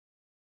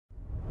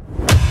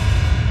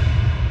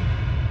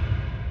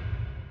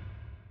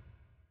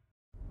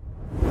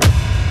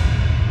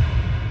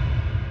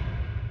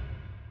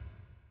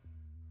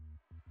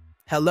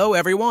Hello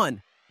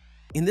everyone!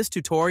 In this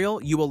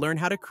tutorial, you will learn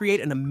how to create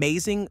an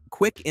amazing,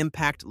 quick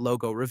impact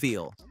logo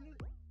reveal.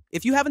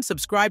 If you haven't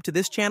subscribed to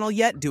this channel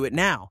yet, do it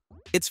now.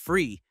 It's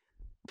free.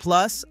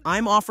 Plus,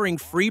 I'm offering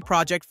free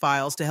project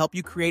files to help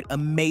you create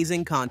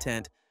amazing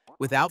content.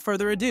 Without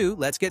further ado,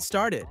 let's get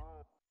started.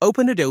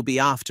 Open Adobe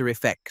After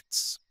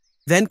Effects.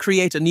 Then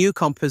create a new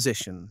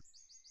composition.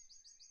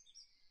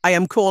 I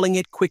am calling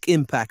it Quick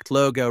Impact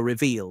Logo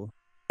Reveal.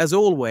 As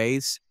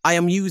always, I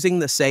am using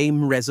the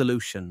same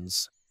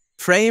resolutions.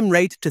 Frame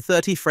rate to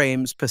 30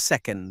 frames per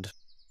second.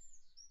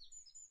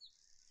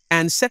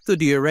 And set the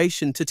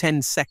duration to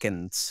 10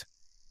 seconds.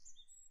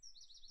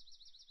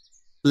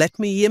 Let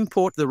me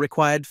import the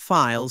required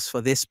files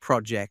for this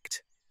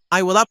project.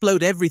 I will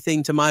upload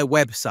everything to my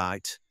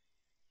website.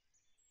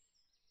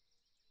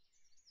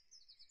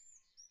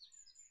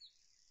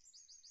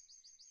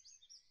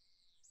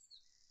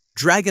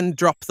 Drag and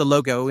drop the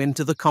logo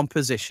into the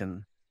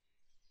composition.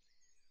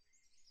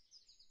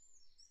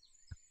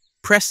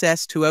 Press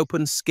S to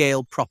open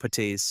Scale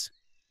Properties,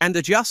 and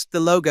adjust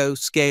the logo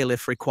scale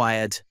if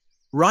required.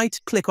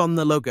 Right-click on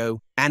the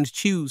logo and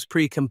choose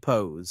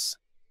Pre-Compose.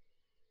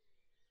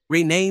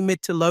 Rename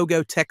it to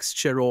Logo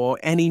Texture or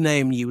any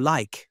name you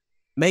like.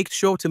 Make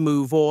sure to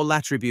move all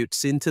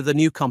attributes into the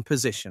new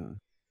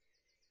composition.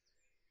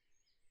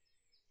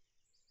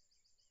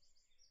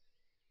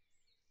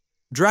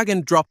 Drag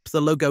and drop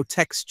the logo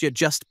texture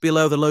just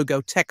below the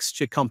logo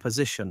texture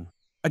composition.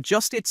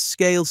 Adjust its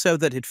scale so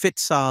that it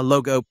fits our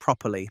logo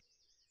properly.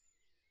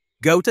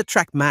 Go to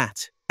Track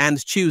Matte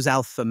and choose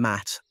Alpha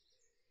Matte.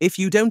 If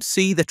you don't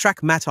see the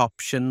Track Matte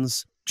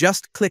options,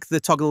 just click the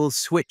Toggle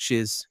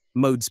Switches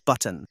Modes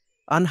button.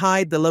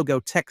 Unhide the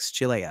logo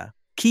texture layer.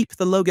 Keep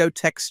the logo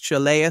texture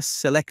layer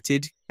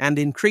selected and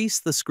increase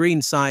the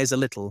screen size a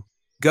little.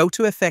 Go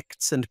to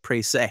Effects and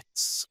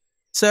Presets.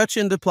 Search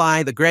and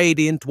apply the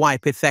Gradient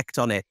Wipe effect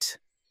on it.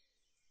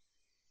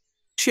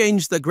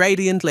 Change the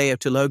gradient layer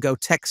to logo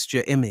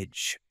texture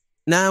image.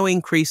 Now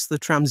increase the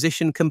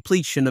transition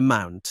completion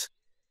amount.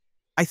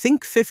 I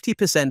think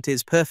 50%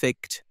 is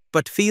perfect,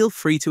 but feel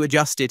free to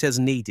adjust it as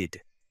needed.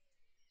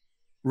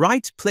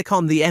 Right-click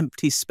on the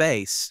empty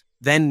space,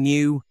 then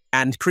New,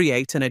 and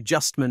create an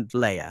adjustment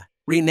layer.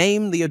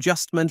 Rename the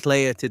adjustment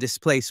layer to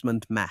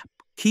Displacement Map.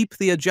 Keep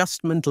the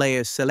adjustment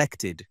layer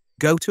selected.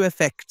 Go to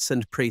Effects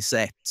and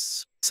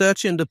Presets.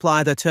 Search and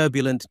apply the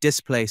Turbulent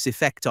Displace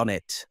effect on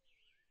it.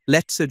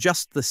 Let's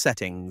adjust the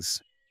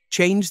settings.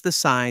 Change the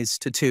size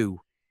to 2.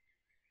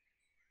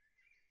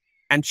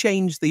 And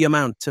change the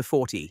amount to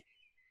 40.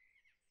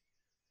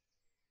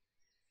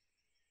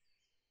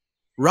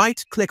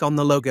 Right-click on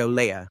the logo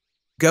layer.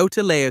 Go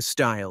to Layer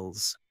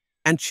Styles.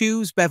 And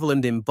choose Bevel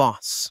and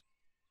Emboss.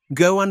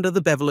 Go under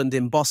the Bevel and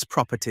Emboss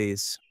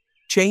properties.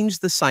 Change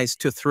the size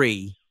to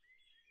 3.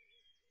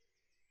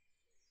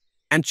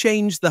 And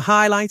change the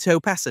highlight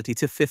opacity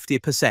to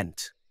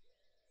 50%.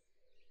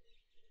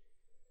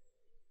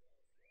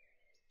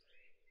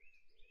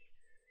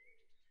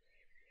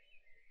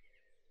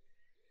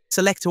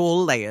 Select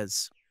all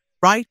layers.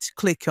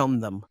 Right-click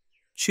on them.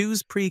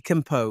 Choose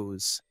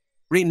Pre-Compose.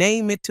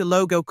 Rename it to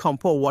Logo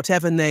Comp or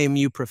whatever name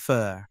you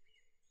prefer.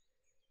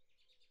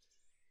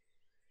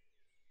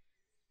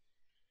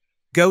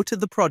 Go to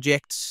the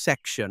Projects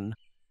section.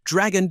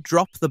 Drag and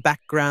drop the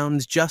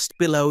background just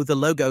below the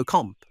logo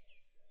comp.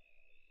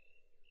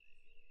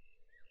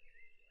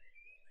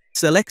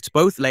 Select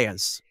both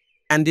layers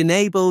and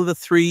enable the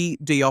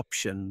 3D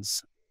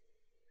options.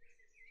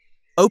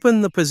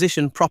 Open the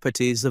position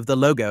properties of the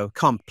logo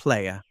comp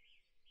layer.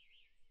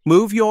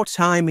 Move your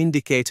time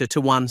indicator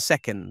to 1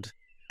 second.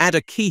 Add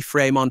a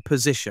keyframe on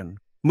position.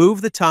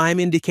 Move the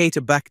time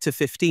indicator back to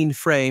 15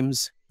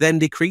 frames, then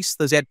decrease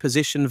the Z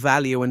position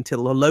value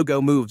until the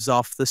logo moves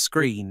off the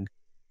screen.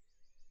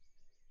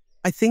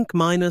 I think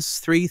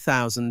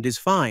 -3000 is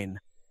fine.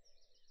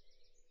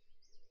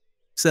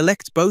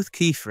 Select both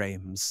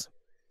keyframes.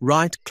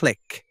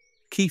 Right-click,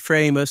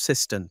 Keyframe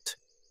Assistant,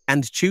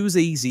 and choose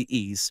Easy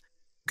Ease.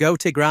 Go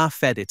to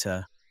Graph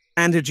Editor,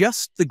 and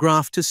adjust the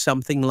graph to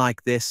something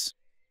like this.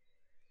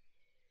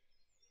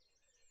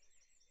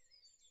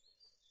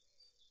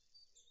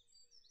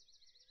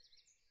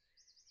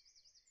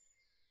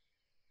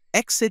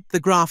 Exit the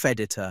Graph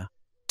Editor.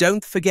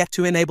 Don't forget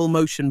to enable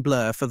Motion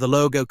Blur for the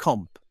logo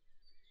comp.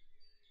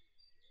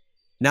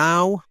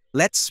 Now,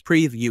 let's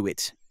preview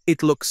it.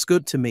 It looks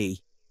good to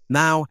me.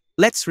 Now,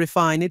 let's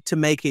refine it to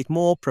make it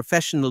more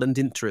professional and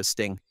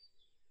interesting.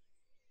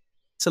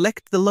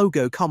 Select the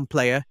logo comp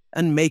layer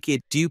and make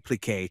it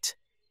duplicate.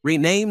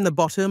 Rename the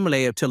bottom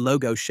layer to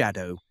Logo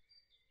Shadow.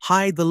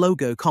 Hide the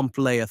logo comp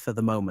layer for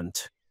the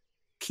moment.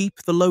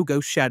 Keep the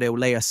logo shadow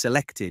layer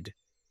selected.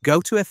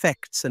 Go to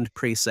Effects and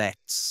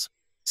Presets.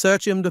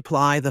 Search and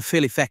apply the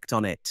Fill effect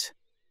on it.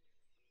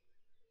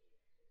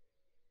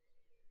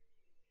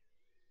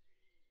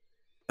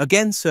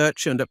 Again,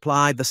 search and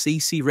apply the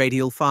CC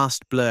Radial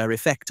Fast Blur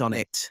effect on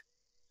it.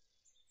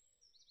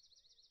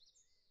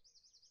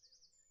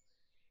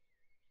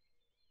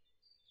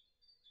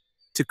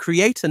 To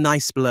create a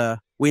nice blur,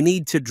 we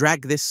need to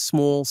drag this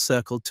small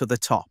circle to the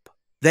top.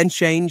 Then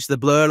change the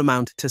blur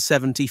amount to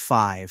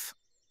 75.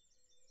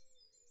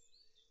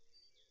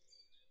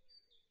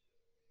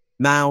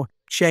 Now,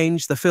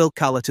 change the fill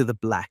color to the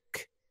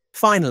black.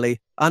 Finally,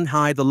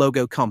 unhide the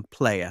logo comp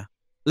layer.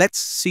 Let's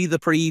see the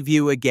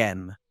preview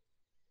again.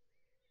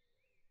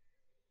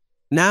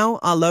 Now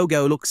our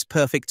logo looks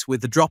perfect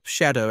with the drop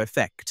shadow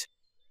effect.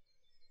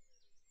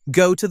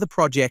 Go to the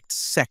project's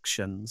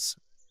sections.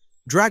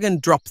 Drag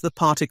and drop the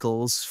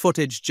particles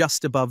footage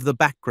just above the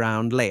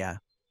background layer.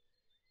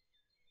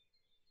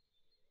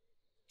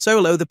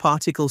 Solo the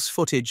particles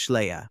footage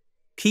layer.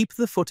 Keep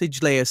the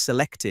footage layer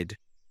selected.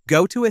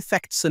 Go to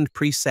Effects and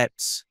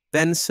Presets,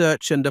 then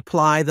search and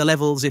apply the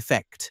Levels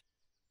effect.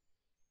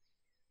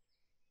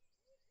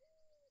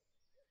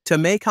 To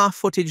make our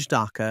footage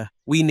darker,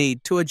 we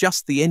need to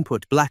adjust the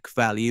input black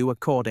value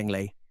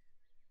accordingly.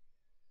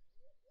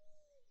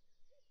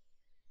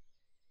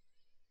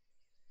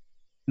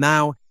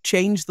 Now,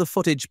 change the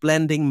footage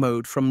blending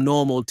mode from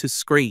normal to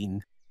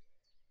screen.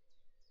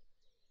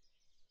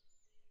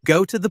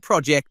 Go to the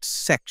Projects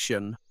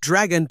section,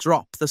 drag and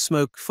drop the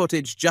smoke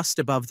footage just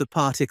above the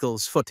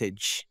particles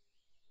footage.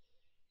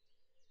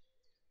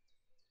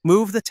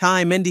 Move the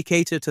time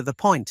indicator to the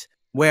point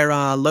where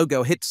our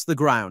logo hits the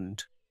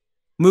ground.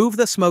 Move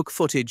the smoke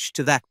footage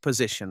to that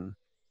position.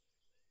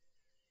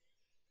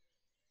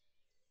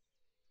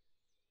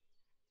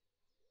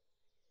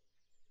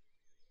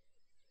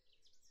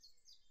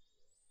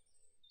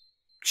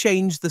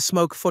 Change the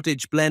smoke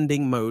footage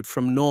blending mode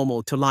from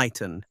normal to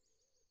lighten.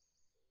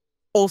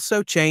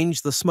 Also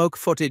change the smoke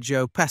footage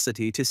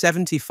opacity to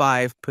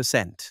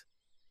 75%.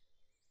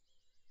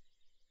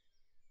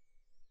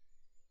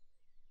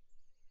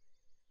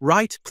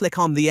 Right-click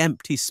on the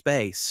empty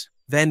space,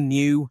 then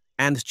New,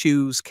 and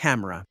choose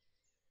Camera.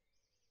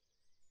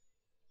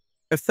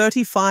 A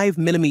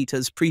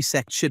 35mm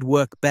preset should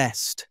work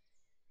best.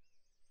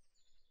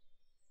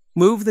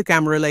 Move the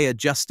camera layer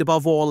just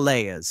above all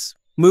layers.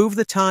 Move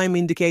the time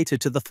indicator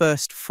to the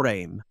first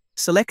frame.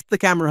 Select the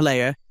camera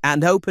layer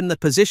and open the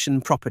position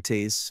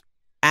properties.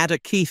 Add a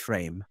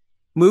keyframe.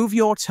 Move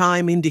your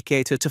time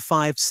indicator to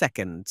 5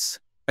 seconds.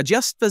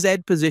 Adjust the Z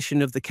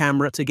position of the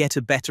camera to get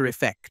a better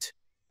effect.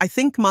 I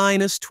think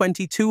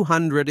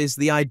 -2200 is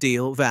the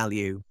ideal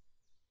value.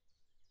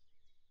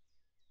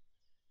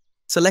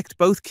 Select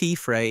both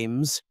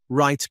keyframes,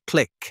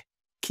 right-click,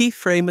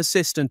 Keyframe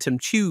Assistant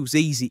and choose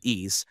Easy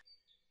Ease.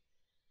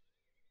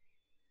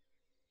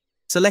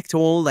 Select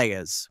all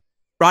layers.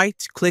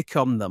 Right-click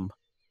on them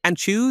and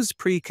choose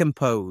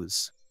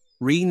Pre-Compose.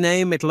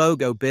 Rename it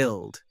Logo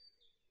Build.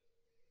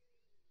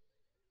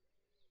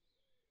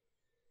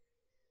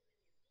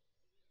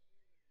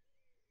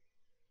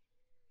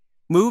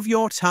 Move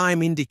your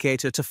time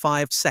indicator to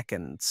 5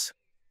 seconds.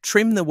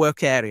 Trim the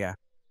work area.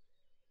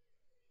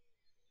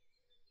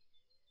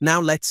 Now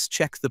let's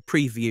check the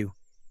preview.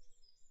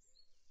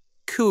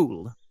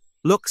 Cool.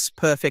 Looks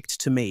perfect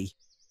to me.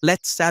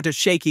 Let's add a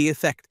shaky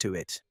effect to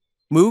it.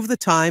 Move the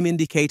time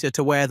indicator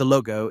to where the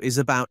logo is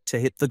about to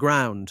hit the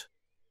ground.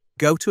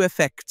 Go to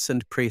Effects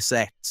and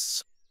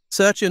Presets.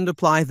 Search and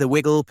apply the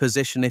Wiggle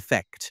Position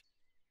effect.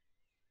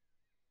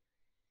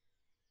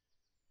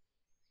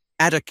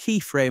 Add a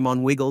keyframe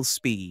on wiggle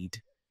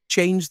speed.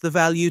 Change the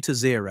value to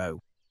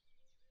 0.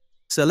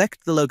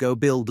 Select the logo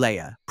build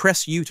layer.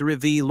 Press U to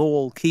reveal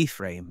all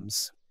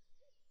keyframes.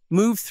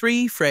 Move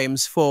 3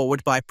 frames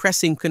forward by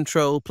pressing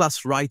Ctrl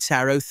plus right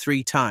arrow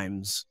 3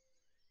 times.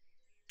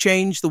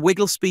 Change the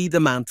wiggle speed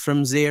amount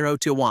from 0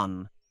 to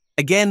 1.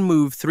 Again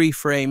move 3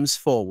 frames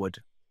forward.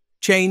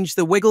 Change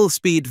the wiggle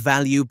speed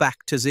value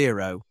back to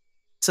 0.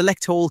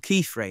 Select all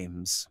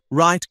keyframes.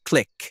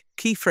 Right-click,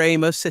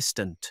 Keyframe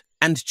Assistant,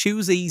 and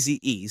choose Easy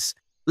Ease.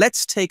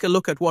 Let's take a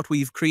look at what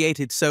we've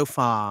created so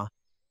far.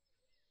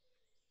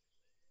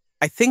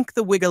 I think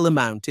the wiggle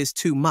amount is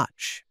too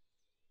much.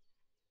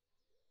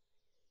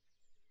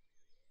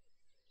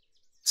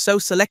 So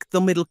select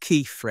the middle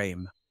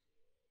keyframe.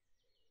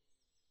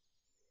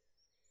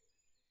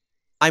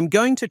 I'm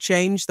going to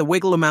change the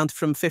wiggle amount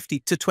from 50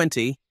 to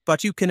 20,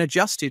 but you can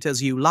adjust it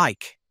as you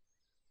like.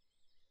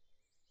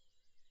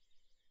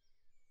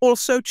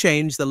 Also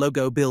change the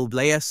logo build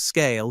layer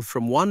scale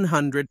from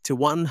 100 to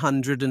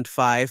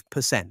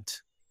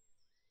 105%.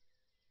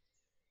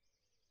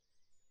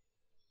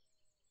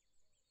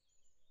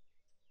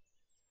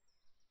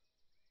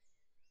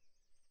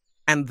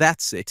 And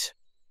that's it.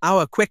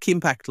 Our quick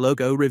impact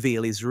logo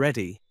reveal is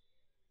ready.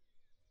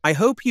 I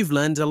hope you've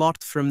learned a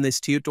lot from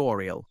this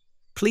tutorial.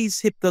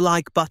 Please hit the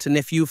like button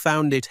if you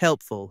found it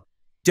helpful.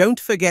 Don't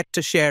forget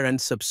to share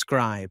and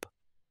subscribe.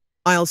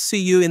 I'll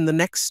see you in the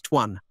next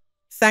one.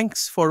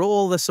 Thanks for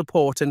all the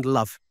support and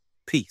love.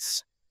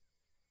 Peace.